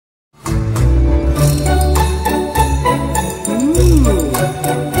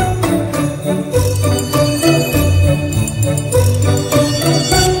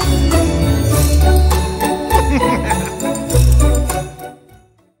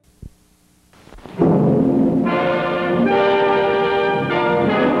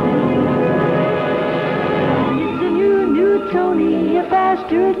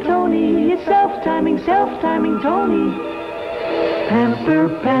self-timing Toni. Pamper,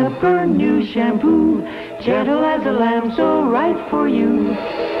 pamper, new shampoo, gentle as a lamb, so right for you.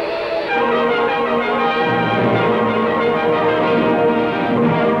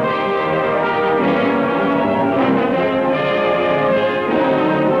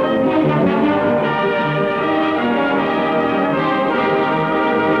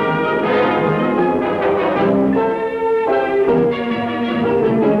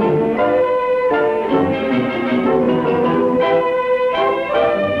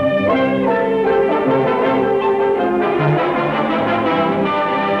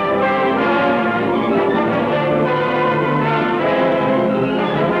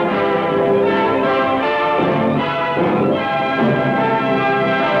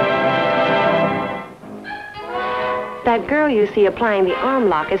 That girl you see applying the arm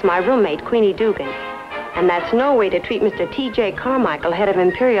lock is my roommate, Queenie Dugan. And that's no way to treat Mr. T.J. Carmichael, head of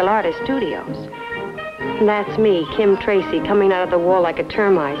Imperial Artist Studios. And that's me, Kim Tracey, coming out of the wall like a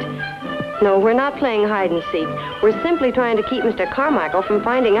termite. No, we're not playing hide and seek. We're simply trying to keep Mr. Carmichael from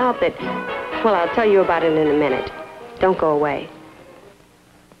finding out that... Well, I'll tell you about it in a minute. Don't go away.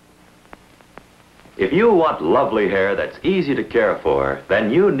 If you want lovely hair that's easy to care for, then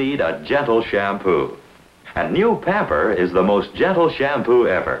you need a gentle shampoo. And new Pamper is the most gentle shampoo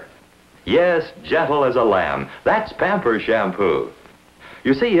ever. Yes, gentle as a lamb. That's Pamper Shampoo.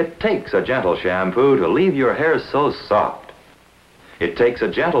 You see, it takes a gentle shampoo to leave your hair so soft. It takes a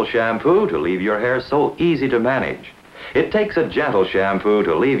gentle shampoo to leave your hair so easy to manage. It takes a gentle shampoo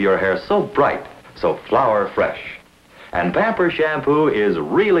to leave your hair so bright, so flower fresh. And Pamper Shampoo is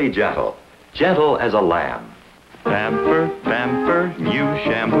really gentle, gentle as a lamb. Pamper, Pamper, new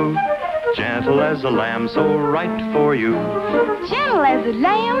shampoo. Gentle as a lamb, so right for you. Gentle as a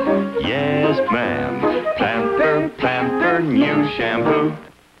lamb? Yes, ma'am. Pamper, Pamper, new shampoo.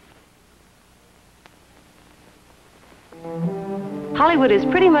 Hollywood is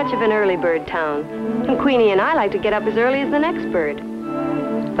pretty much of an early bird town, and Queenie and I like to get up as early as the next bird.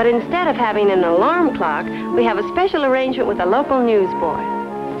 But instead of having an alarm clock, we have a special arrangement with a local newsboy.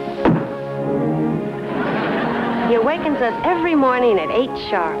 He awakens us every morning at 8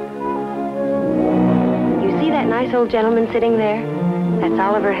 sharp. See that nice old gentleman sitting there? That's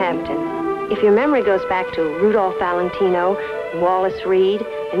Oliver Hampton. If your memory goes back to Rudolph Valentino, Wallace Reed,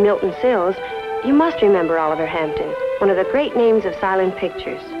 and Milton Sills, you must remember Oliver Hampton, one of the great names of silent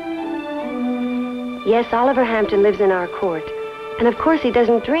pictures. Yes, Oliver Hampton lives in our court. And of course he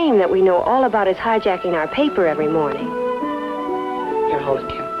doesn't dream that we know all about his hijacking our paper every morning. Here, hold it,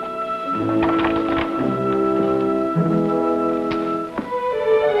 Kim.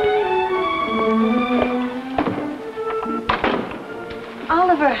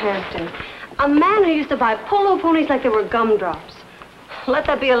 Oliver Hampton, a man who used to buy polo ponies like they were gumdrops. Let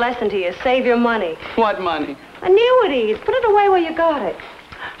that be a lesson to you. Save your money. What money? Annuities. Put it away where you got it.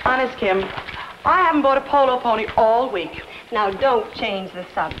 Honest, Kim, I haven't bought a polo pony all week. Now, don't change the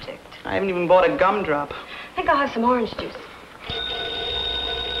subject. I haven't even bought a gumdrop. I think I'll have some orange juice.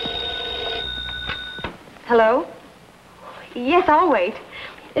 Hello? Yes, I'll wait.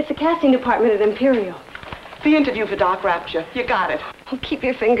 It's the casting department at Imperial. The interview for Doc Rapture. You got it. Oh, keep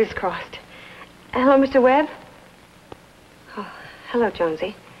your fingers crossed. Hello, Mr. Webb? Oh, hello,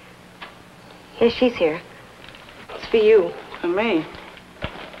 Jonesy. Yes, she's here. It's for you. For me?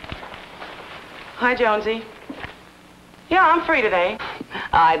 Hi, Jonesy. Yeah, I'm free today.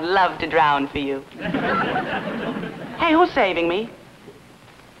 I'd love to drown for you. Hey, who's saving me?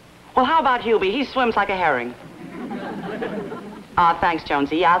 Well, how about Hubie? He swims like a herring. Thanks,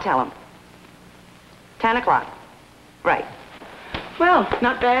 Jonesy. Yeah, I'll tell him. 10 o'clock. Right. Well,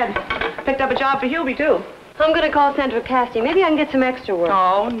 not bad. Picked up a job for Hubie, too. I'm going to call Central Casting. Maybe I can get some extra work.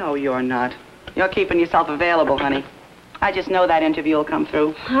 Oh, no, you're not. You're keeping yourself available, honey. I just know that interview will come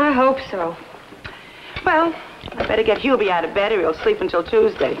through. I hope so. Well, I better get Hubie out of bed or he'll sleep until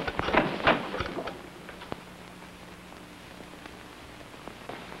Tuesday.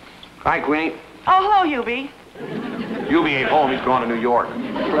 Hi, Queenie. Oh, hello, Hubie. Hubie ain't home. He's gone to New York.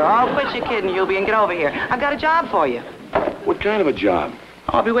 Oh, quit your kidding, Hubie, and get over here. I've got a job for you. What kind of a job?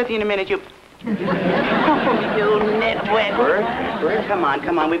 I'll be with you in a minute, you... Oh, you nitwit. Bert? Come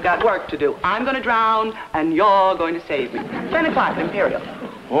on. We've got work to do. I'm going to drown, and you're going to save me. 10 o'clock, Imperial.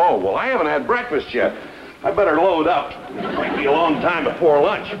 Oh, well, I haven't had breakfast yet. I better load up. Might be a long time before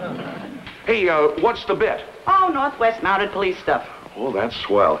lunch. Hey, what's the bit? Oh, Northwest Mounted Police stuff. Oh, that's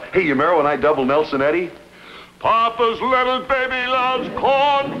swell. Hey, you remember when I doubled Nelson Eddy? Papa's little baby loves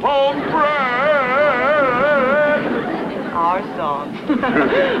corn-pone bread. Our song.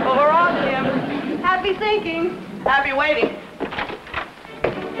 Well, we're on, Kim. Happy thinking. Happy waiting.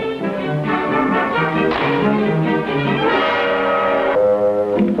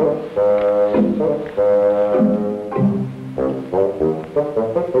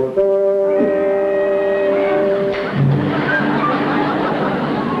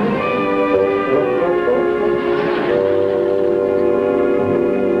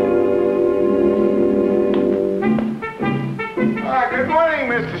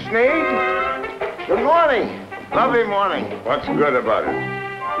 Lovely morning. What's good about it?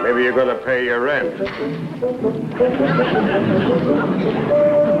 Maybe you're going to pay your rent.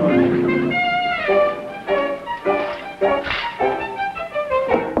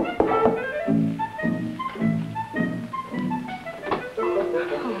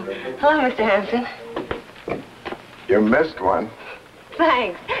 Hello, Mr. Hampton. You missed one.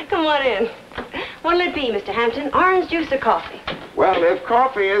 Thanks. Come on in. What'll it be, Mr. Hampton? Orange juice or coffee? Well, if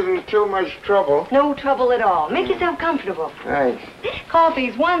coffee isn't too much trouble. No trouble at all. Make yourself comfortable. Thanks.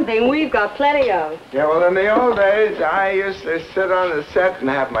 Coffee's one thing we've got plenty of. Yeah, well, in the old days, I used to sit on the set and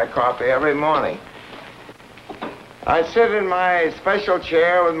have my coffee every morning. I'd sit in my special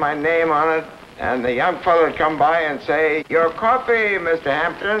chair with my name on it, and the young fellow would come by and say, "Your coffee, Mr.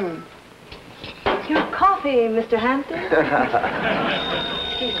 Hampton." Your coffee, Mr. Hampton?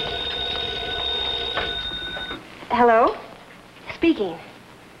 Excuse me. Hello? Speaking.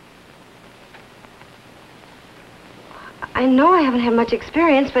 I know I haven't had much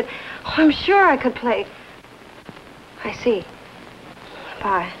experience, but I'm sure I could play. I see.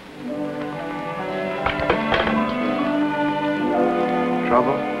 Bye.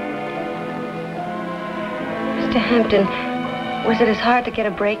 Trouble? Mr. Hampton, was it as hard to get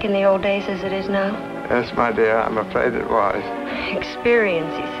a break in the old days as it is now? Yes, my dear, I'm afraid it was.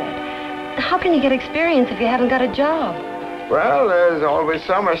 Experience, he said. How can you get experience if you haven't got a job? Well, there's always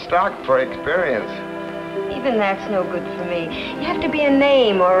summer stock for experience. Even that's no good for me. You have to be a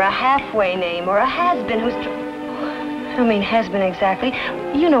name or a halfway name or a has-been who's... I don't mean has-been exactly.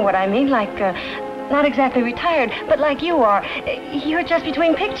 You know what I mean, like, not exactly retired, but like you are. You're just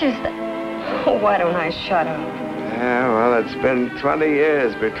between pictures. Oh, why don't I shut up? Yeah, well, it's been 20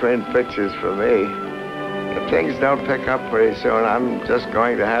 years between pictures for me. If things don't pick up pretty soon, I'm just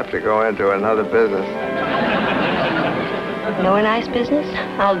going to have to go into another business. Know a nice business?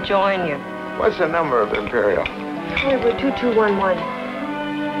 I'll join you. What's the number of Imperial? Hollywood 2211.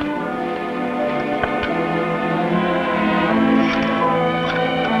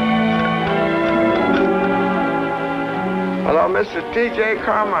 Hello, Mr. T.J.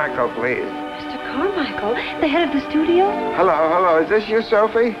 Carmichael, please. Mr. Carmichael, the head of the studio? Hello. Is this you,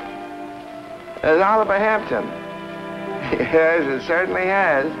 Sophie? It's Oliver Hampton. Yes, it certainly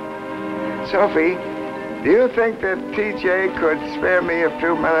has. Sophie, do you think that T.J. could spare me a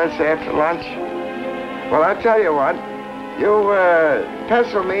few minutes after lunch? Well, I'll tell you what. You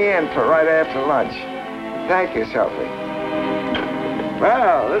pencil me in for right after lunch. Thank you, Sophie.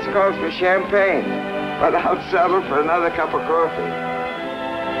 Well, this calls for champagne, but I'll settle for another cup of coffee.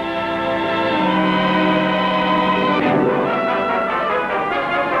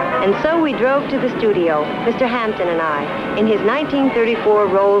 And so we drove to the studio, Mr. Hampton and I, in his 1934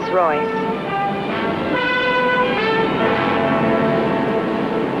 Rolls Royce.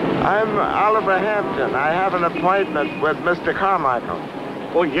 I'm Oliver Hampton. I have an appointment with Mr. Carmichael.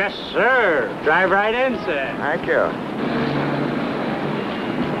 Oh, yes, sir. Drive right in, sir. Thank you.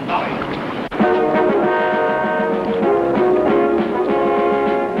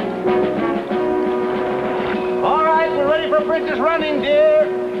 All right, we're ready for Princess Running, dear.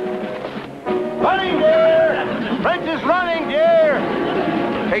 Running, dear. Princess Running, dear.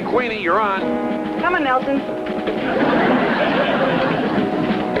 Hey, Queenie, you're on. Come on, Nelson.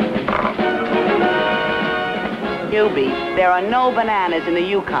 Gilby, there are no bananas in the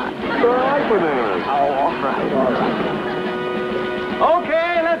Yukon. There are bananas. Oh, all right.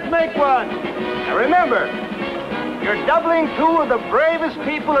 Okay, let's make one. Now remember, you're doubling two of the bravest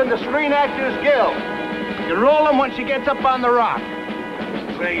people in the Screen Actors Guild. You roll them when she gets up on the rock.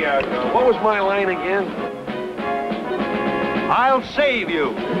 Say, what was my line again? I'll save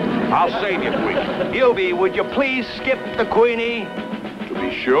you. I'll save you, Queenie. Gilby, would you please skip the Queenie? To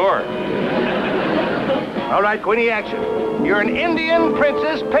be sure. All right, Queenie, action. You're an Indian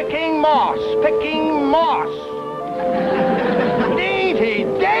princess picking moss. Picking moss. Dainty,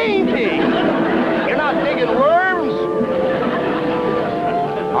 dainty. You're not digging worms.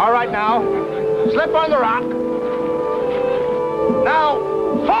 All right, now. Slip on the rock. Now,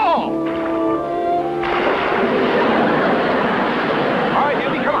 fall. All right,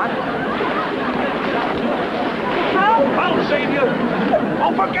 Gilby, come on. I'll save you.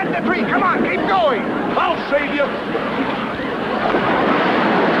 Oh, forget the tree. Come on, keep going. I'll save you.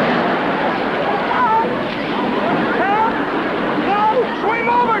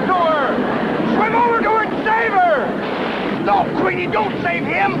 No, Queenie, don't save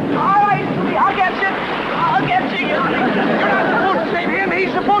him. All right, I'll get you. I'll get you. You're not supposed to save him.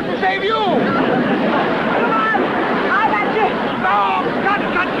 He's supposed to save you. Come on. I got you. No, cut.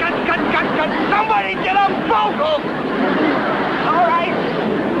 Somebody get a boat. All right.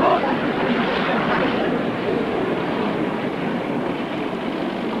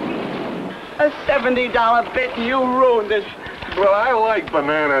 A $70 bit, and you ruined it. Well, I like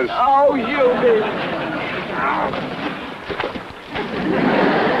bananas. Oh, you did.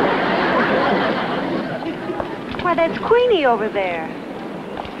 Why, that's Queenie over there.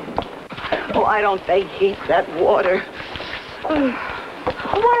 Oh, I don't they heat that water.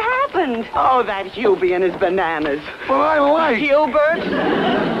 What happened? Oh, that Hubie and his bananas. Well, I like... Hubert?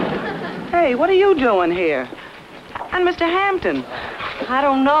 Hey, what are you doing here? And Mr. Hampton? I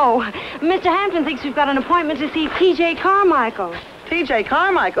don't know. Mr. Hampton thinks we've got an appointment to see T.J. Carmichael. T.J.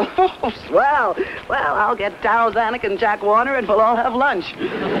 Carmichael? Oh, swell. Well, I'll get Darryl Zanuck and Jack Warner, and we'll all have lunch.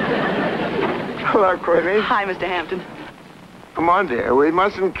 Hello, Queenie. Hi, Mr. Hampton. Come on, dear. We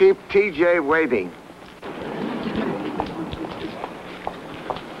mustn't keep T.J. waiting.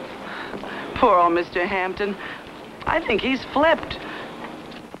 Poor old Mr. Hampton. I think he's flipped.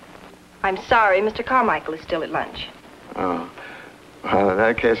 I'm sorry, Mr. Carmichael is still at lunch. Oh. Well, in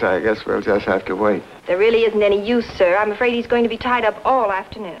that case, I guess we'll just have to wait. There really isn't any use, sir. I'm afraid he's going to be tied up all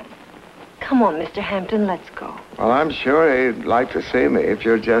afternoon. Come on, Mr. Hampton, let's go. Well, I'm sure he'd like to see me if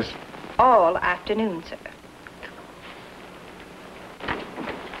you're just... All afternoon, sir.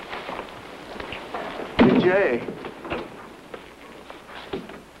 T.J.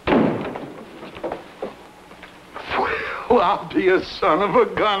 Well, I'll be a son of a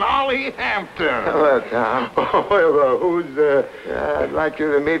gun, Ollie Hampton. Hello, Tom. Oh, well, who's I'd like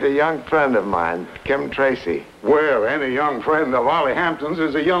you to meet a young friend of mine, Kim Tracey. Well, any young friend of Ollie Hampton's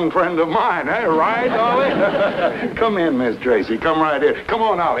is a young friend of mine, eh? Right, Ollie? Come in, Miss Tracey. Come right here. Come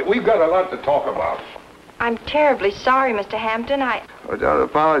on, Ollie. We've got a lot to talk about. I'm terribly sorry, Mr. Hampton. Oh, don't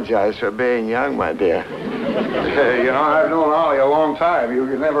apologize for being young, my dear. You know, I've known Ollie a long time. You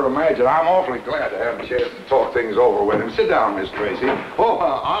can never imagine. I'm awfully glad to have a chance to talk things over with him. Sit down, Miss Tracey. Oh,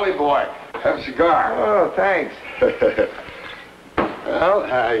 Ollie boy, have a cigar. Oh, thanks.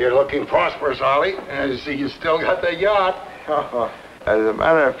 Well, you're looking prosperous, Ollie. I see you still got the yacht. As a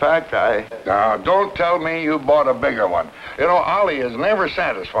matter of fact, Now, don't tell me you bought a bigger one. You know, Ollie is never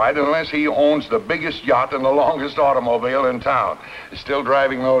satisfied unless he owns the biggest yacht and the longest automobile in town. Still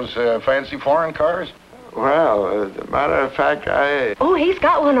driving those fancy foreign cars? Well, as a matter of fact, Oh, he's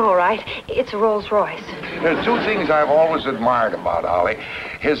got one all right. It's a Rolls Royce. There's two things I've always admired about Ollie.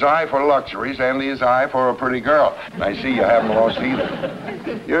 His eye for luxuries and his eye for a pretty girl. I see you haven't lost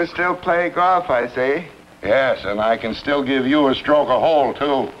either. You still play golf, I see. Yes, and I can still give you a stroke a hole,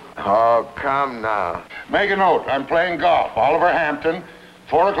 too. Oh, come now. Make a note. I'm playing golf. Oliver Hampton,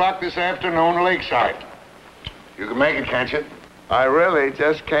 4 o'clock this afternoon, Lakeside. You can make it, can't you? I really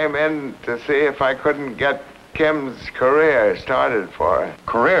just came in to see if I couldn't get Kim's career started for her.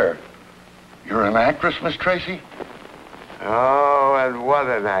 Career? You're an actress, Miss Tracey? Oh, and what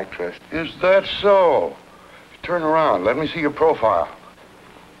an actress. Is that so? Turn around. Let me see your profile.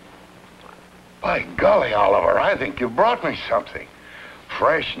 By golly, Oliver, I think you brought me something.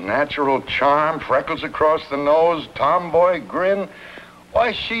 Fresh, natural charm, freckles across the nose, tomboy grin.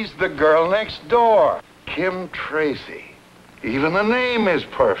 Why, she's the girl next door. Kim Tracey. Even the name is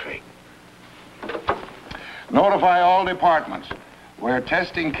perfect. Notify all departments. We're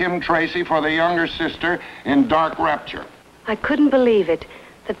testing Kim Tracey for the younger sister in Dark Rapture. I couldn't believe it.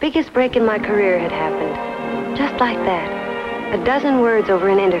 The biggest break in my career had happened. Just like that. A dozen words over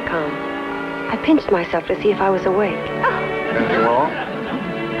an intercom. I pinched myself to see if I was awake. Oh. Anything wrong?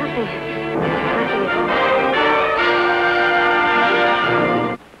 Nothing.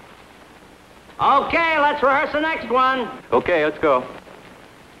 Okay, let's rehearse the next one. Okay, let's go.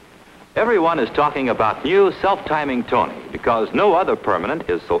 Everyone is talking about new self-timing Toni because no other permanent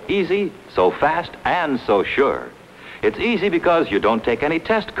is so easy, so fast, and so sure. It's easy because you don't take any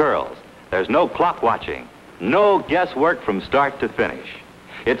test curls. There's no clock watching, no guesswork from start to finish.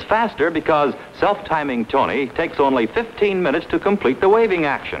 It's faster because self-timing Toni takes only 15 minutes to complete the waving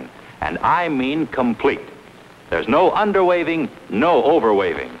action. And I mean complete. There's no underwaving, no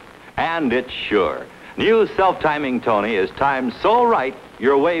overwaving. And it's sure. New self-timing Toni is timed so right,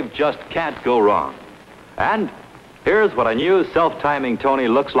 your wave just can't go wrong. And here's what a new self-timing Toni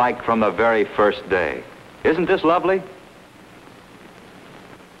looks like from the very first day. Isn't this lovely?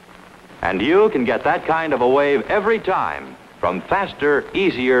 And you can get that kind of a wave every time from faster,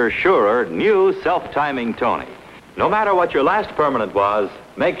 easier, surer, new self-timing Toni. No matter what your last permanent was,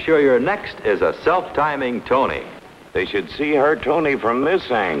 make sure your next is a self-timing Toni. They should see her Toni from this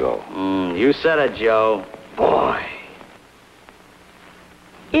angle. You said it, Joe. Boy.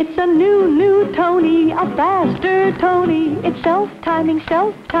 It's a new Toni, a faster Toni. It's self-timing,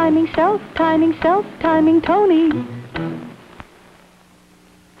 self-timing, self-timing, self-timing Toni.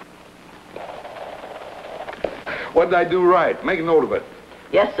 What did I do right? Make a note of it.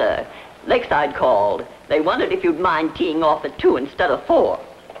 Yes, sir. Lakeside called. They wondered if you'd mind teeing off at 2 instead of 4.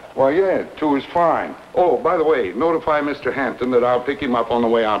 Well, yeah, 2 is fine. Oh, by the way, notify Mr. Hampton that I'll pick him up on the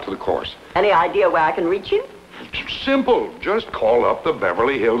way out to the course. Any idea where I can reach him? Simple. Just call up the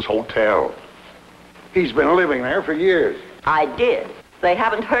Beverly Hills Hotel. He's been living there for years. I did. They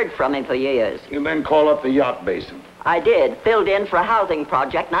haven't heard from him for years. And then call up the yacht basin. I did. Filled in for a housing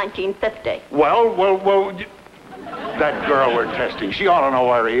project, 1950. Well, that girl we're testing, she ought to know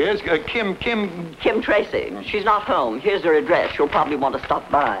where he is. Kim... Kim Tracey. She's not home. Here's her address. She'll probably want to stop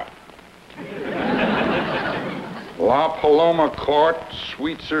by. La Paloma Court,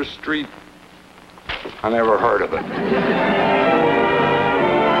 Sweetser Street. I never heard of it.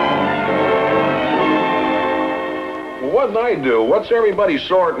 Well, what did I do? What's everybody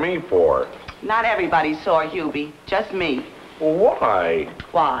sore at me for? Not everybody saw Hubie, just me. Well, why?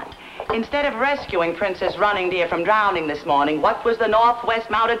 Why? Instead of rescuing Princess Running Deer from drowning this morning, what was the Northwest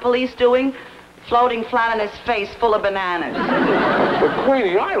Mounted Police doing? Floating flat on his face full of bananas. But,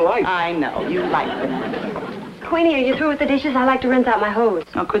 Queenie, I know, you like bananas. Queenie, are you through with the dishes? I'd like to rinse out my hose.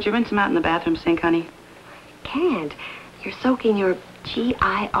 Oh, could you rinse them out in the bathroom sink, honey? Can't. You're soaking your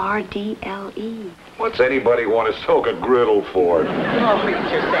Girdle. What's anybody want to soak a griddle for? Oh,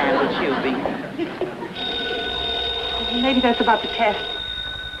 eat your sandwich, Hubie. Maybe that's about the test.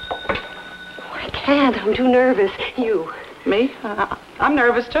 I can't. I'm too nervous. You. Me? I'm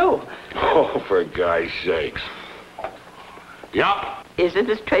nervous, too. Oh, for God's sakes. Yup. Is it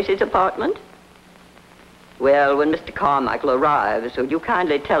Miss Tracy's apartment? Well, when Mr. Carmichael arrives, would you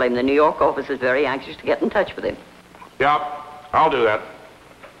kindly tell him the New York office is very anxious to get in touch with him? Yup. I'll do that.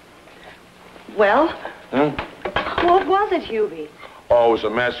 Well? What was it, Hubie? Oh, it was a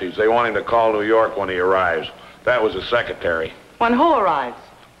message. They want him to call New York when he arrives. That was the secretary. When who arrives?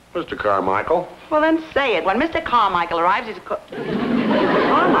 Mr. Carmichael. Well, then say it. When Mr. Carmichael arrives, he's...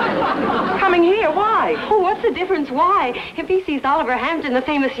 Carmichael? Coming here? Why? Oh, what's the difference? Why? If he sees Oliver Hampton, the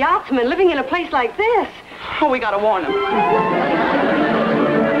famous yachtsman, living in a place like this. Oh, we gotta warn him.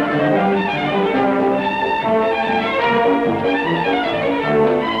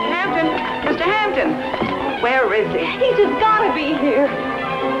 Mr. Hampton! Where is he? He's just gotta be here.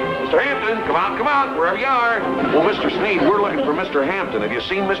 Mr. Hampton, come out, wherever you are. Well, Mr. Sneed, we're looking for Mr. Hampton. Have you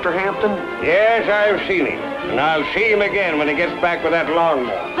seen Mr. Hampton? Yes, I've seen him. And I'll see him again when he gets back with that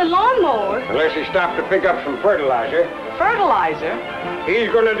lawnmower. The lawnmower? Unless he stopped to pick up some fertilizer. Fertilizer? He's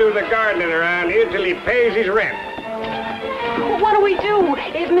going to do the gardening around here till he pays his rent. Well, what do we do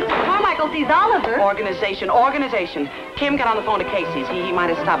if Mr. Carmichael sees Oliver? Organization. Kim, get on the phone to Casey's. He might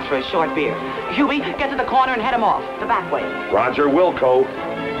have stopped for a short beer. Hubie, get to the corner and head him off. The back way. Roger Wilco.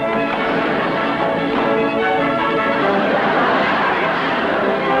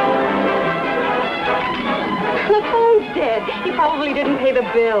 The phone's dead. He probably didn't pay the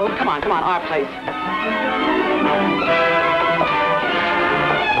bill. Come on, our place.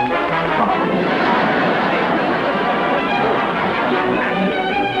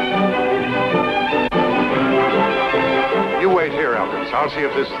 You wait here, Elkins. I'll see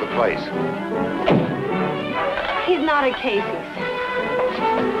if this is the place. He's not at Casey's.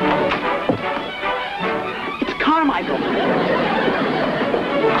 It's Carmichael.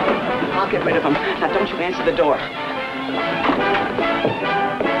 I'll get rid of him. Now, don't you answer the door.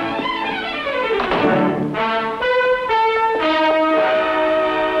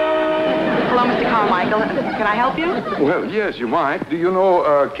 Hello, Mr. Carmichael. Can I help you? Well, yes, you might. Do you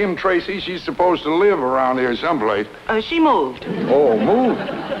know Kim Tracey? She's supposed to live around here someplace. She moved. Oh, moved?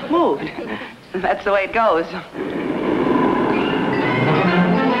 Moved. That's the way it goes.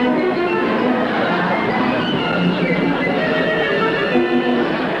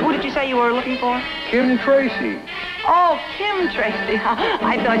 Who did you say you were looking for? Kim Tracey. Oh, Kim Tracey.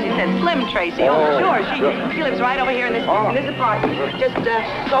 I thought you said Slim Tracey. Oh, sure. She lives right over here in this apartment. Just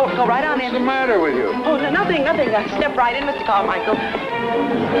go right on in. What's the matter with you? Oh, nothing. Step right in, Mr. Carmichael.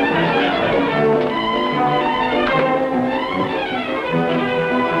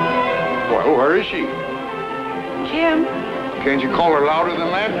 Well, where is she? Kim. Can't you call her louder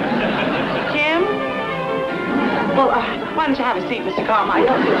than that? Kim? Well, why don't you have a seat, Mr.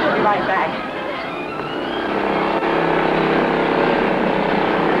 Carmichael? She'll be right back.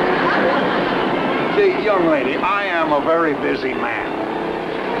 See, young lady, I am a very busy man.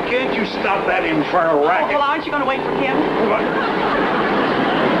 Can't you stop that infernal racket? Well, aren't you going to wait for Kim?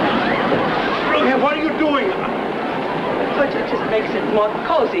 Look here, what are you doing? But it just makes it more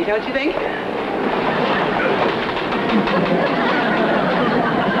cozy, don't you think?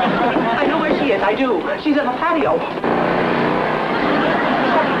 I know where she is, I do. She's in the patio.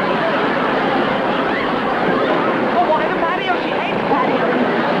 Oh, why the patio? She hates the patio.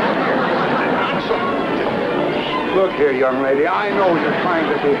 Look here, young lady, I know you're trying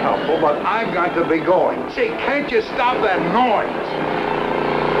to be helpful, but I've got to be going. See, can't you stop that noise?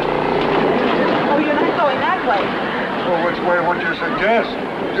 Oh, you're not going that way. Well, which way would you suggest?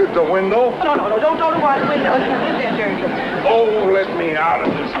 The window? No, don't go to the window. Oh, let me out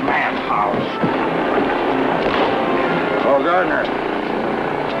of this madhouse. Oh, Gardner,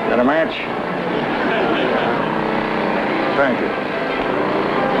 got a match? Thank you.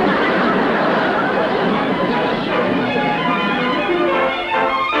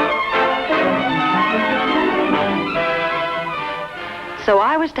 So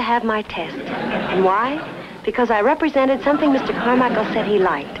I was to have my test. And why? Because I represented something Mr. Carmichael said he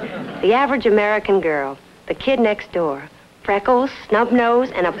liked. The average American girl. The kid next door. Freckles, snub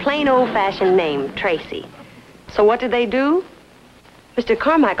nose, and a plain old-fashioned name, Tracey. So what did they do? Mr.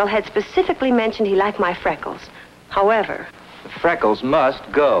 Carmichael had specifically mentioned he liked my freckles. However... The freckles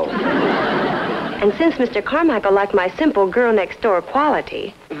must go. And since Mr. Carmichael liked my simple girl-next-door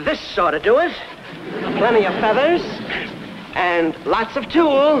quality... This ought to do it. Plenty of feathers. And lots of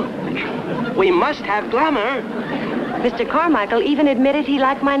tulle. We must have glamour. Mr. Carmichael even admitted he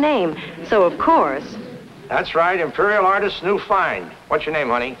liked my name. So, of course... That's right, Imperial Artist, new find. What's your name,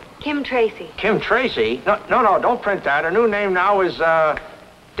 honey? Kim Tracey. Kim Tracey? No, don't print that. Her new name now is,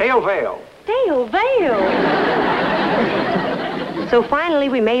 Dale Vale. Dale Vale? So finally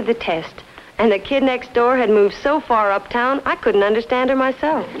we made the test. And the kid next door had moved so far uptown, I couldn't understand her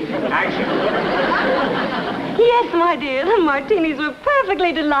myself. Action. Yes, my dear, the martinis were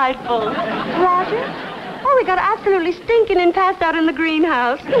perfectly delightful. Roger? Oh, we got absolutely stinking and passed out in the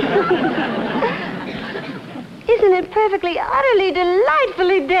greenhouse. Isn't it perfectly, utterly,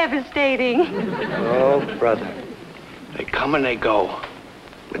 delightfully devastating? Oh, brother. They come and they go.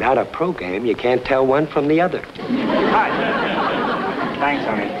 Without a program, you can't tell one from the other. Hi. Thanks,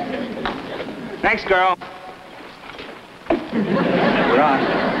 honey. Next girl. We're on.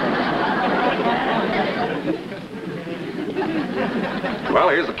 Well,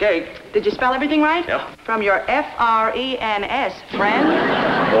 here's the cake. Did you spell everything right? Yep. From your F-R-E-N-S, friend?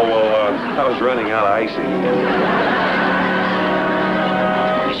 Oh, well, I was running out of icing.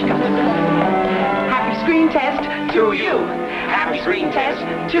 She got it. Happy screen test to you. Happy screen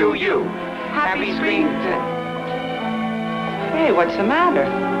test to you. Happy screen test. Hey, what's the matter?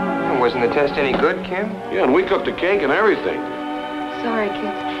 Wasn't the test any good, Kim? Yeah, and we cooked the cake and everything. Sorry,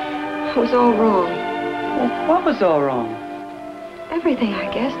 kids. It was all wrong. Well, what was all wrong? Everything, I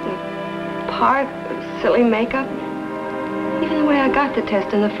guess. The part, the silly makeup. Even the way I got the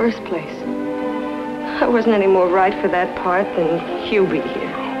test in the first place. I wasn't any more right for that part than Hubie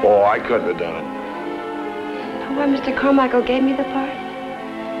here. Oh, I couldn't have done it. Know why Mr. Carmichael gave me the part?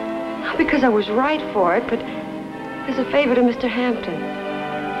 Not because I was right for it, but as a favor to Mr. Hampton.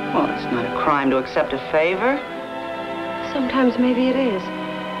 Well, it's not a crime to accept a favor. Sometimes maybe it is.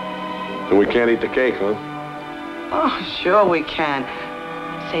 And we can't eat the cake, huh? Oh, sure we can.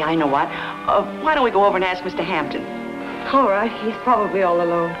 Say, I know what. Why don't we go over and ask Mr. Hampton? All right, he's probably all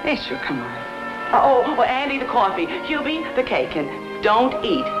alone. Hey, sure, come on. Oh, Andy, the coffee. Hubie, the cake. And don't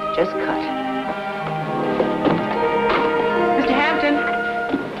eat, just cut. Mr. Hampton.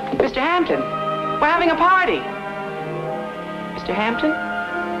 Mr. Hampton, we're having a party. Mr. Hampton?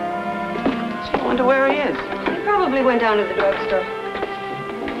 I wonder where he is. He probably went down to the drugstore.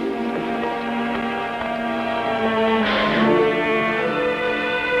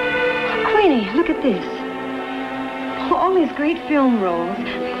 Queenie, look at this. All these great film roles.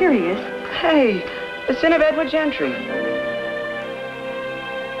 Here he is. Hey, the sin of Edward Gentry.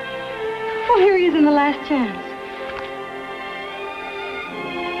 Well, here he is in The Last Chance.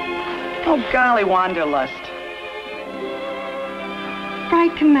 Oh, golly, Wanderlust.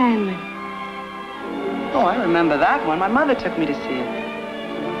 Bright Commandment. Oh, I remember that one. My mother took me to see it.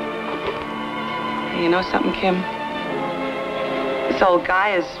 Hey, you know something, Kim? This old guy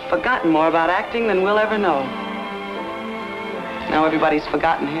has forgotten more about acting than we'll ever know. Now everybody's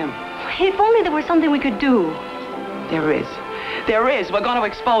forgotten him. If only there was something we could do. There is. There is. We're going to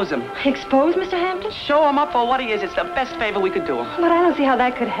expose him. Expose Mr. Hampton? Show him up for what he is. It's the best favor we could do him. But I don't see how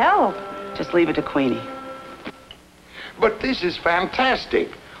that could help. Just leave it to Queenie. But this is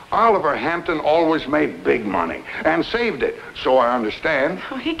fantastic. Oliver Hampton always made big money and saved it, so I understand.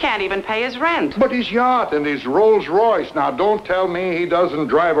 Oh, he can't even pay his rent. But his yacht and his Rolls Royce. Now, don't tell me he doesn't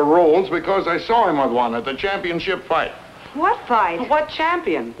drive a Rolls, because I saw him with one at the championship fight. What fight? What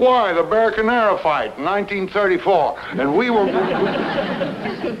champion? Why, the Barracanera fight in 1934. And we were...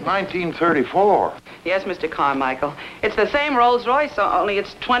 1934. Yes, Mr. Carmichael. It's the same Rolls Royce, only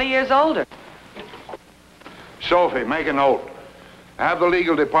it's 20 years older. Sophie, make a note. Have the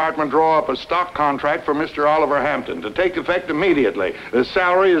legal department draw up a stock contract for Mr. Oliver Hampton to take effect immediately. The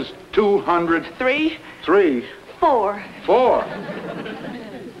salary is $200... Three? 4.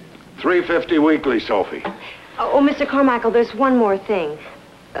 350 weekly, Sophie. Oh, Mr. Carmichael, there's one more thing.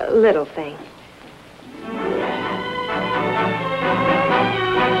 A little thing. Ready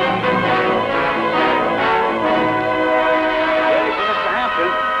for Mr.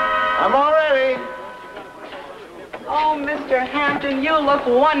 Hampton? I'm all ready. Oh, Mr. Hampton, you look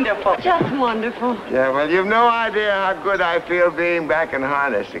wonderful. Just wonderful. Yeah, well, you've no idea how good I feel being back in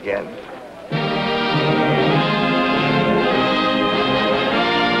harness again.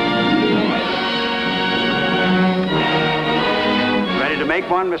 Ready to make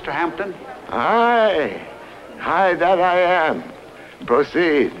one, Mr. Hampton? Aye, that I am.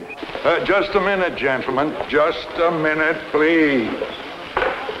 Proceed. Just a minute, gentlemen. Just a minute, please.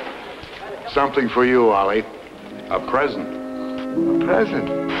 Something for you, Ollie. A present. A present?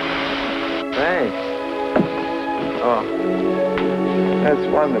 Thanks. Oh, that's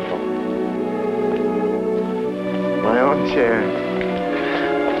wonderful. My own chair.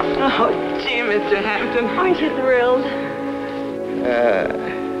 Oh, gee, Mr. Hampton. Aren't you thrilled?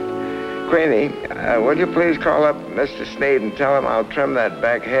 Queenie, will you please call up Mr. Sneed and tell him I'll trim that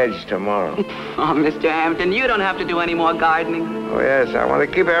back hedge tomorrow? Oh, Mr. Hampton, you don't have to do any more gardening. Oh, yes, I want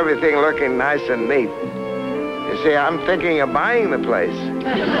to keep everything looking nice and neat. You see, I'm thinking of buying the place.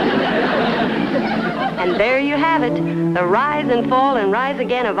 And there you have it, the rise and fall and rise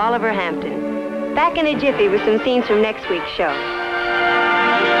again of Oliver Hampton. Back in a jiffy with some scenes from next week's show.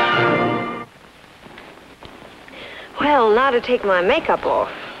 Well, now to take my makeup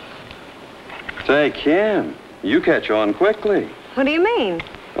off. Say, Kim, you catch on quickly. What do you mean?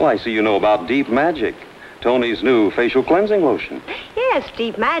 Well, I see you know about Deep Magic, Toni's new facial cleansing lotion. Yes,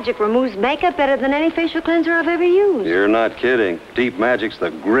 Deep Magic removes makeup better than any facial cleanser I've ever used. You're not kidding. Deep Magic's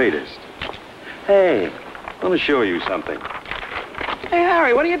the greatest. Hey, I want to show you something. Hey,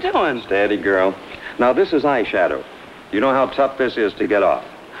 Harry, what are you doing? Steady, girl. Now, this is eyeshadow. You know how tough this is to get off.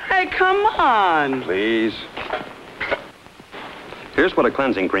 Hey, come on. Please. Here's what a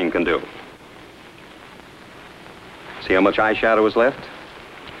cleansing cream can do. See how much eyeshadow is left?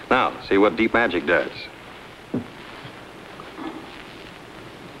 Now, see what Deep Magic does.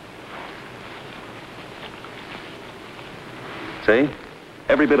 See?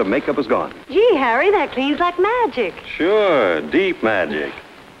 Every bit of makeup is gone. Gee, Harry, that cleans like magic. Sure, Deep Magic.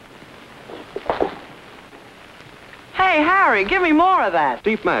 Hey, Harry, give me more of that.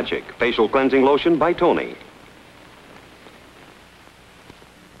 Deep Magic, facial cleansing lotion by Toni.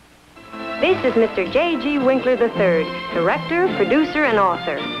 This is Mr. J.G. Winkler III, director, producer, and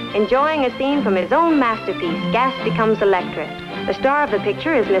author, enjoying a scene from his own masterpiece, Gas Becomes Electric. The star of the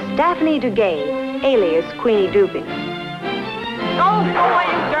picture is Miss Daphne Dugan, alias Queenie Dugan. Oh, go away,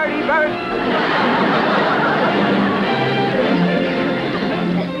 you dirty bird.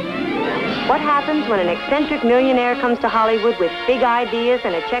 What happens when an eccentric millionaire comes to Hollywood with big ideas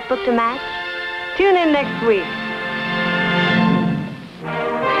and a checkbook to match? Tune in next week.